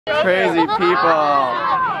Crazy people.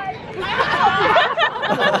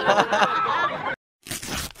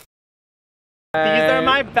 These are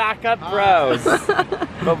my backup bros.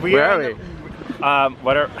 But Where are we?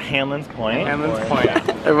 What are Hanlon's Point? Hanlon's Point.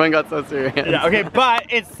 Everyone got so serious. Yeah, okay, but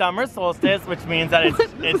it's summer solstice, which means that it's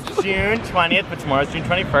June 20th, but tomorrow's June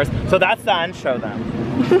 21st. So that's sun. Show them.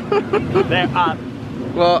 They're up.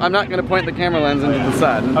 Well, I'm not gonna point the camera lens into the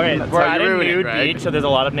sun. Okay, That's we're how at you a ruin it, nude Greg. beach, so there's a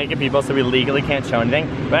lot of naked people, so we legally can't show anything.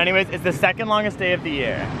 But anyways, it's the second longest day of the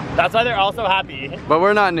year. That's why they're all so happy. But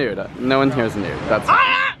we're not nude. No one here is nude. That's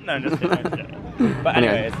Ah! No, I'm just kidding. I'm just kidding. But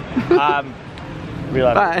anyways, we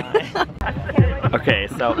love you. Okay,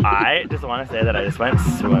 so I just want to say that I just went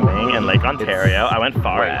swimming in Lake Ontario. I went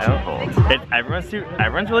far out. Everyone's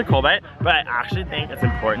really cool by it, but I actually think it's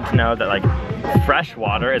important to know that like fresh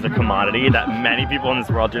water is a commodity that many people in this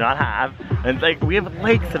world do not have. And like we have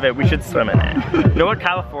lakes of it, we should swim in it. You know what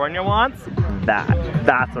California wants?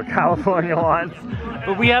 That's what California wants.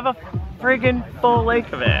 But we have a friggin' full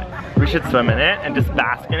lake of it. We should swim in it and just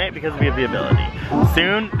bask in it because we have the ability.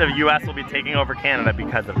 Soon the US will be taking over Canada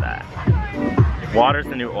because of that. Water's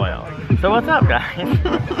the new oil. So what's up, guys?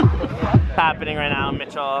 Happening right now,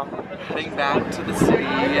 Mitchell? Heading back to the city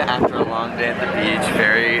after a long day at the beach,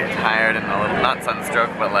 very tired and a little, not sunstroke,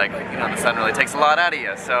 but like, you know, the sun really takes a lot out of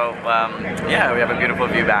you. So, yeah, we have a beautiful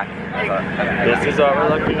view back. This is what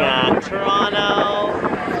we're looking at,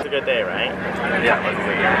 Toronto. It's a good day, right? Yeah,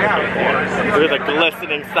 look at the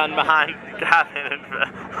glistening sun behind Gavin.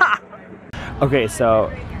 Okay,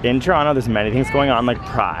 so in Toronto, there's many things going on, like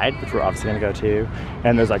Pride, which we're obviously gonna go to,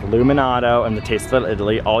 and there's like Luminato and the Taste of Little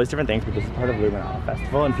Italy, all these different things, but this is part of Luminato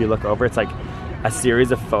Festival, and if you look over, it's like a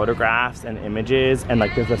series of photographs and images, and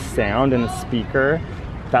like there's a sound and a speaker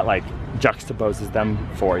that like juxtaposes them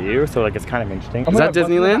for you, so like it's kind of interesting. Is that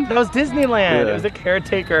Disneyland? That was Disneyland. Yeah. It was a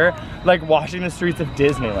caretaker like washing the streets of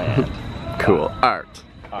Disneyland. Cool. Art.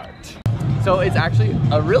 Art. So it's actually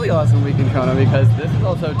a really awesome week in Toronto because this is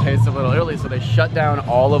also Taste of Little Italy. So they shut down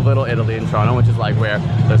all of Little Italy in Toronto, which is like where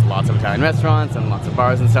there's lots of Italian restaurants and lots of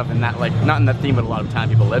bars and stuff, and that like, not in that theme, but a lot of Italian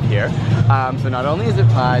people live here. So not only is it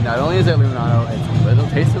Pride, not only is it Luminato,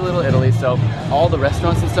 it's Taste of Little Italy. So all the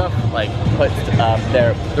restaurants and stuff like put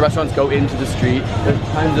the restaurants go into the street. There's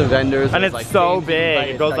tons of vendors. And it's like so big.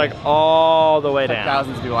 It goes like all the way down.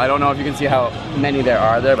 Thousands of people. I don't know if you can see how many there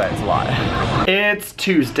are there, but it's a lot. It's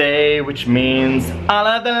Tuesday, which means all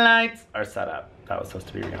of the lights are set up. That was supposed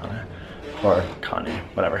to be Rihanna or Kanye,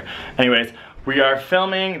 whatever. Anyways, we are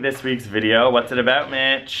filming this week's video. What's it about,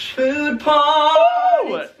 Mitch? Food porn!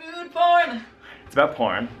 Woo! It's food porn! It's about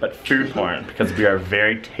porn, but food porn, because we are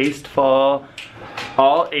very tasteful,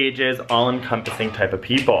 all ages, all-encompassing type of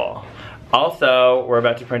people. Also, we're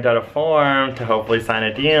about to print out a form to hopefully sign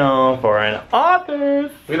a deal for an office.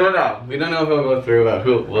 We don't know. We don't know if it'll go through, but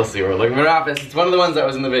we'll see. We're looking for an office. It's one of the ones that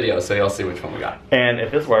was in the video, so you'll see which one we got. And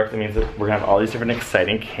if this works, it means that we're gonna have all these different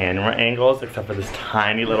exciting camera angles, except for this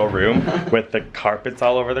tiny little room with the carpets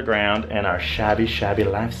all over the ground and our shabby, shabby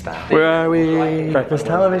lifestyle. Where are we? Breakfast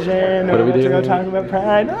television. What are we to doing? go talk about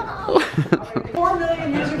Pride. 4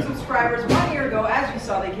 million YouTube subscribers 1 year ago. As you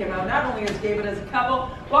saw, they came out not only as gay but as a couple.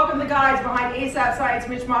 Welcome the guys behind AsapSCIENCE,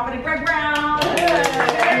 Mitch Moffat and Greg Brown.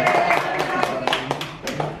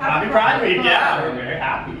 Happy Pride Week, yeah, we're very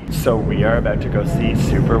happy. So we are about to go see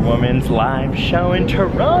Superwoman's live show in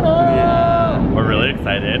Toronto. Yeah. We're really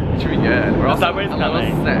excited. It should be good. We're also subway's a little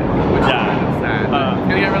coming. sick, which Yeah. is kind of sad. It's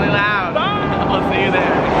gonna get really loud. I'll see you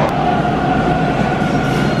there.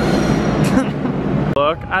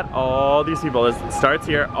 Look at all these people. This starts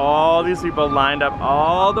here. All these people lined up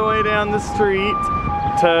all the way down the street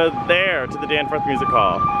to there, to the Danforth Music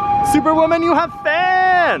Hall. Superwoman, you have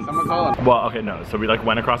fans! Someone call him. Well, okay, no. So we like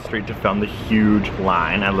went across the street to film the huge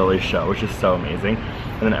line at Lily's show, which is so amazing.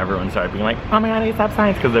 And then everyone started being like, "Oh my God,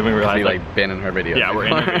 AsapSCIENCE!" Because then we realized We like been in her videos. yeah, we're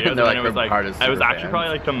in her videos. They're And like it was her like, hardest I was super actually fans. probably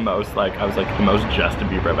like the most like I was like the most Justin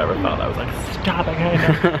Bieber I've ever felt. I was like, stop it,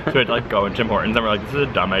 so we had to like go in Tim Hortons and we're like, this is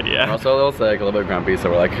a dumb idea. We're also a little sick, a little bit grumpy,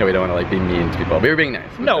 so we're like, hey, we don't want to like be mean to people. We were being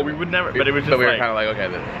nice. No, we would never. But it was just But we were like, kind of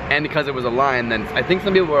like, okay. And because it was a line, then I think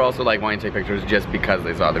some people were also like wanting to take pictures just because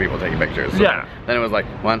they saw other people taking pictures. So yeah. Then it was like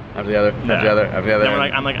one after the other, after the other, after the other. Then we're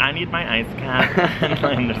like, I'm like, I need my ice cap.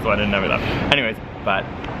 And just wanted to know that. Anyways, but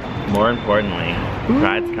more importantly,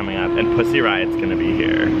 Pride's coming up and Pussy Riot's gonna be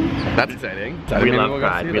here. That's exciting. We love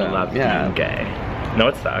Pride. We love being gay. No,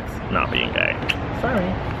 it sucks not being gay. Sorry.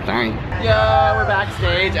 Sorry. Yeah, we're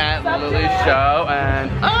backstage at Lily's show,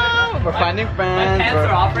 and we're finding friends. My pants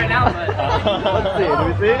are off right now, but Let's see. Do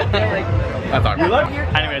we see? That's awkward.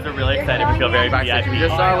 Anyways, we're really excited. We feel very Backstage. VIP. We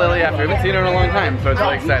just saw Lily after. We haven't seen her in a long time, so it's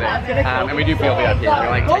really exciting. And we do feel VIP.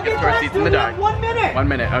 We're like, take us to our seats in the dark. 1 minute. 1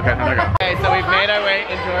 minute. Okay, time to go. Okay, so we've made our way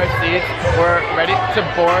into our seats. We're ready to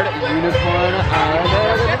board Unicorn Island.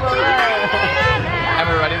 And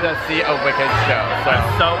we're ready to see a wicked show. So I'm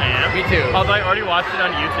so amped. Me too. Although I already watched it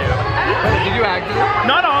on YouTube. Did you actually?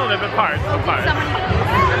 Not all of it, but parts. Not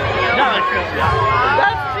like this.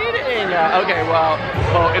 That's cheating. Okay, well,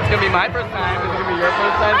 it's gonna be my first time. Is it gonna be your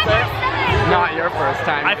first time, sir? Not your first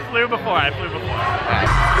time. I flew before.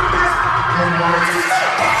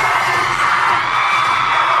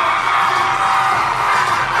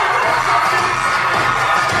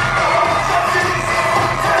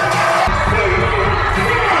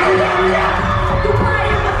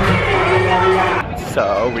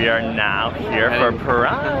 So we are now here for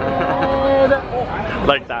Pride.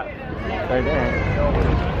 Like that. Right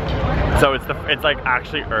there. So it's like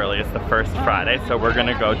actually early. It's the first Friday, so we're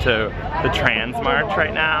gonna go to the Trans March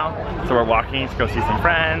right now. So we're walking to go see some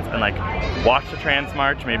friends and like watch the Trans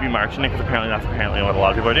March, maybe march in it, because that's apparently what a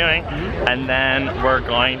lot of people are doing. And then we're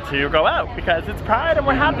going to go out because it's Pride and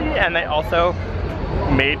we're happy. And they also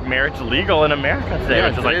made marriage legal in America today,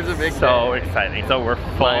 which is like a big so exciting. So we're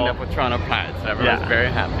lined up with Toronto Pride, so everyone's very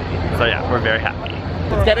happy. So yeah, we're very happy.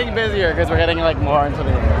 It's getting busier because we're getting like more into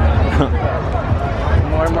the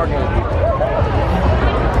more and more good people.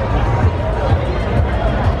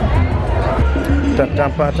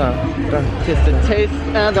 Just a taste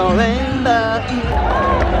of the rainbow.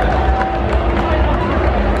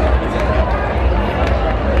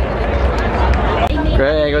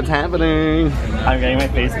 Greg, what's happening? I'm getting my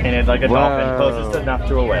face painted like a dolphin, closest enough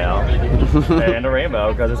to a whale, and a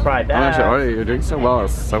rainbow because it's Pride. Actually, you're doing so well,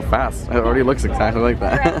 it's so fast. It already looks exactly like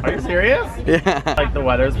that. Are you serious? Yeah. Like the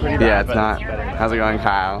weather's pretty bad. Yeah, it's not. How's it going,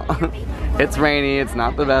 Kyle? It's rainy, it's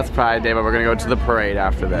not the best Pride day, but we're gonna go to the parade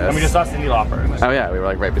after this. And we just saw Cyndi Lauper. Oh yeah, we were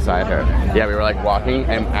like right beside her. Yeah, we were like walking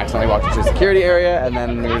and accidentally walked into a security area, and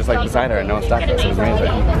then we were just like beside her and no one stopped us. It was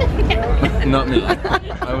amazing. Not me.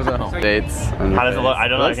 I was at home. Dates. How does it look? I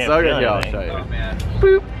don't know. It looks so good. Yeah, I'll show you.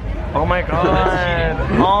 Boop. Oh my god.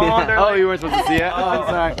 Oh, you weren't supposed to see it? Oh, I'm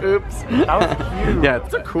sorry. Oops. That was cute. Yeah,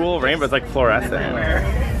 It's a cool rainbow. It's like fluorescent.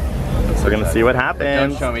 So we're gonna see what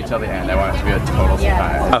happens. Don't show me till the end. I want it to be a total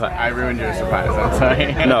surprise. Okay. I ruined your surprise. I'm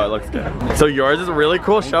sorry. No, it looks good. So yours is really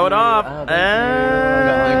cool. Show it off.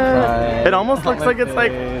 It almost looks like it's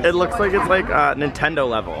like Nintendo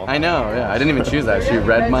level. I know. Yeah, I didn't even choose that. She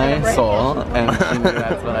read my soul, and she knew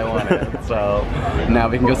that's what I wanted. So now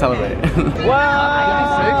we can go celebrate. Wow!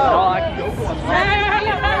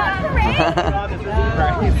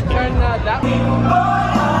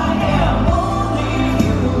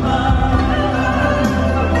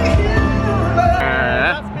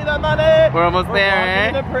 We're almost there,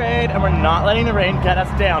 eh? We're walking in the parade, and we're not letting the rain get us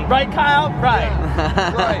down. Right, Kyle? Right.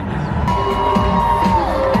 Right.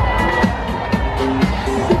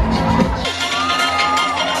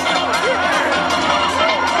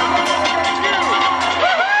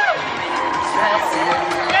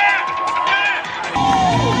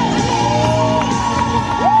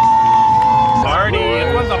 Party!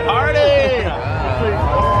 It was a party!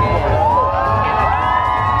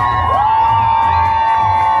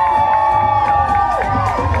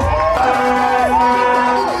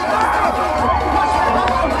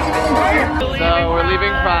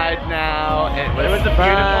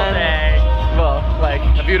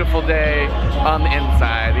 Beautiful day on the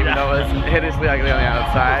inside, even though it was hideously ugly on the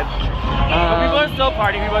outside. But people are still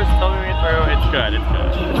partying, people are still moving through. It's good, it's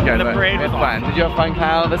good. It's good. The parade was fun. Did you have fun,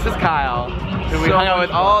 Kyle? This is Kyle, who we hung out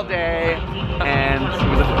with all day, and it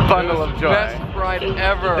was a bundle of joy. Best Pride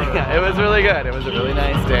ever. Yeah, it was really good. It was a really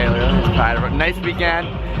nice day, really nice Pride, a nice weekend,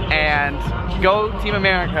 and go Team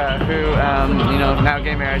America, who, you know, now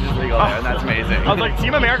gay marriage is legal there, and that's amazing. I was like,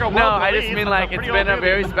 Team America, no, I just mean like it's been a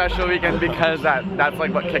very special weekend because that's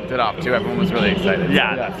like what kicked it off too. Everyone was really excited.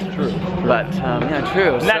 Yeah, that's true. But yeah,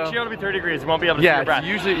 true. Next year it'll be 30 degrees. You won't be able to see your breath.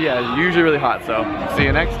 Usually really hot. So see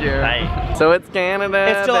you next year. Right. So it's Canada.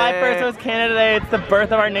 It's July Day. 1st. So it's Canada Day. It's the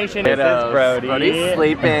birth of our nation. This is Brody. Brody's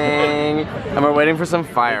sleeping, and we're waiting for some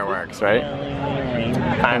fireworks, right?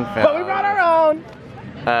 But we brought our own.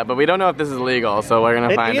 But we don't know if this is legal, so we're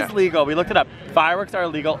gonna find out. It is legal. We looked it up. Fireworks are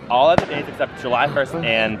illegal all other days except July 1st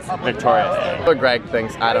and Victoria Day. What Greg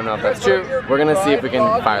thinks, I don't know if that's true. We're gonna see if we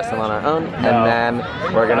can fire some on our own, and then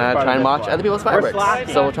we're gonna try and watch other people's fireworks.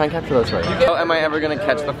 So we'll try and capture those for you. Oh, am I ever gonna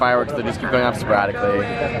catch the fireworks that just keep going off sporadically?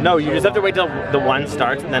 No, you just have to wait till the one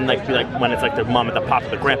starts, and then like be like when it's like the mom at the pop,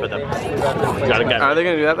 the grandpa, you gotta get. Are they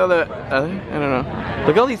gonna do that though? I don't know.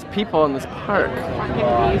 Look at all these people in this park.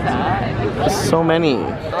 There's so many.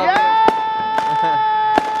 Yeah!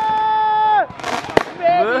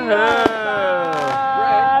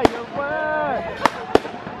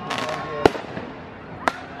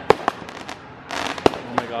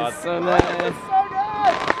 It's so nice.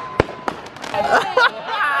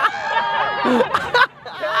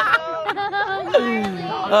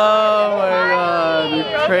 Oh my god, you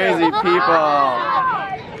crazy people.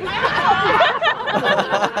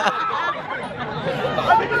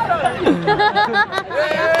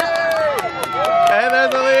 Hey,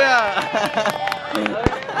 there's Aaliyah.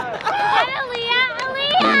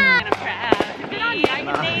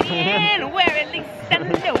 Where at least I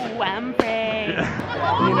know I'm free.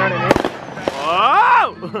 You know what I mean?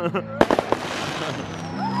 Whoa!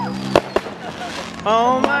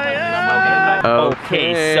 Oh my god!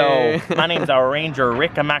 Okay, so my name's Ranger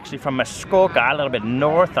Rick. I'm actually from Muskoka, a little bit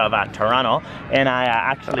north of Toronto, and I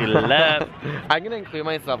actually love. I'm gonna include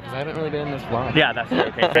myself because I haven't really been in this vlog. Yeah, that's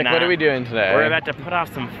okay. Rick, what are we doing today? We're about to put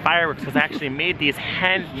off some fireworks because I actually made these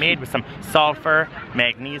handmade with some sulfur,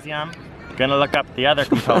 magnesium. Gonna look up the other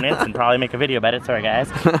components and probably make a video about it. Sorry, guys.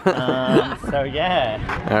 So yeah.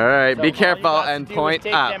 All right, So be careful and point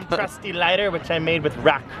take up. Them trusty lighter, which I made with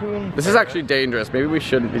raccoon. This is actually dangerous. Maybe we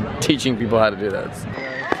shouldn't be teaching people how to do this.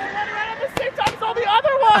 At the same time as all the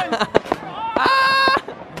other ones. Ah!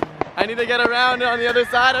 I need to get around on the other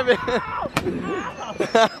side of it.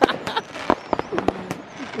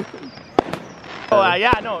 Oh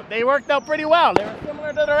yeah, no, they worked out pretty well. They were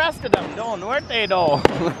similar to the rest of them, weren't they, though?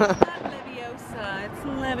 It's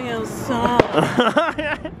Leviosa.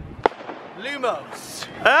 Lumos.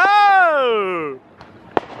 Oh!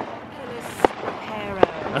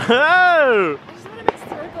 Oh!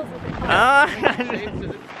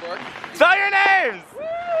 Spell your names!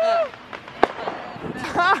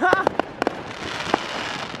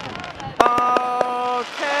 Oh,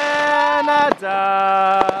 Canada,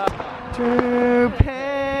 true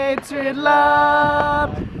patriot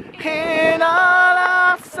love, in all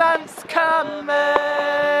our sons coming,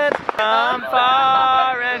 from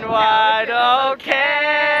far and wide, oh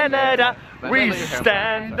Canada, we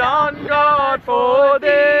stand on guard for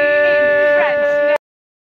this.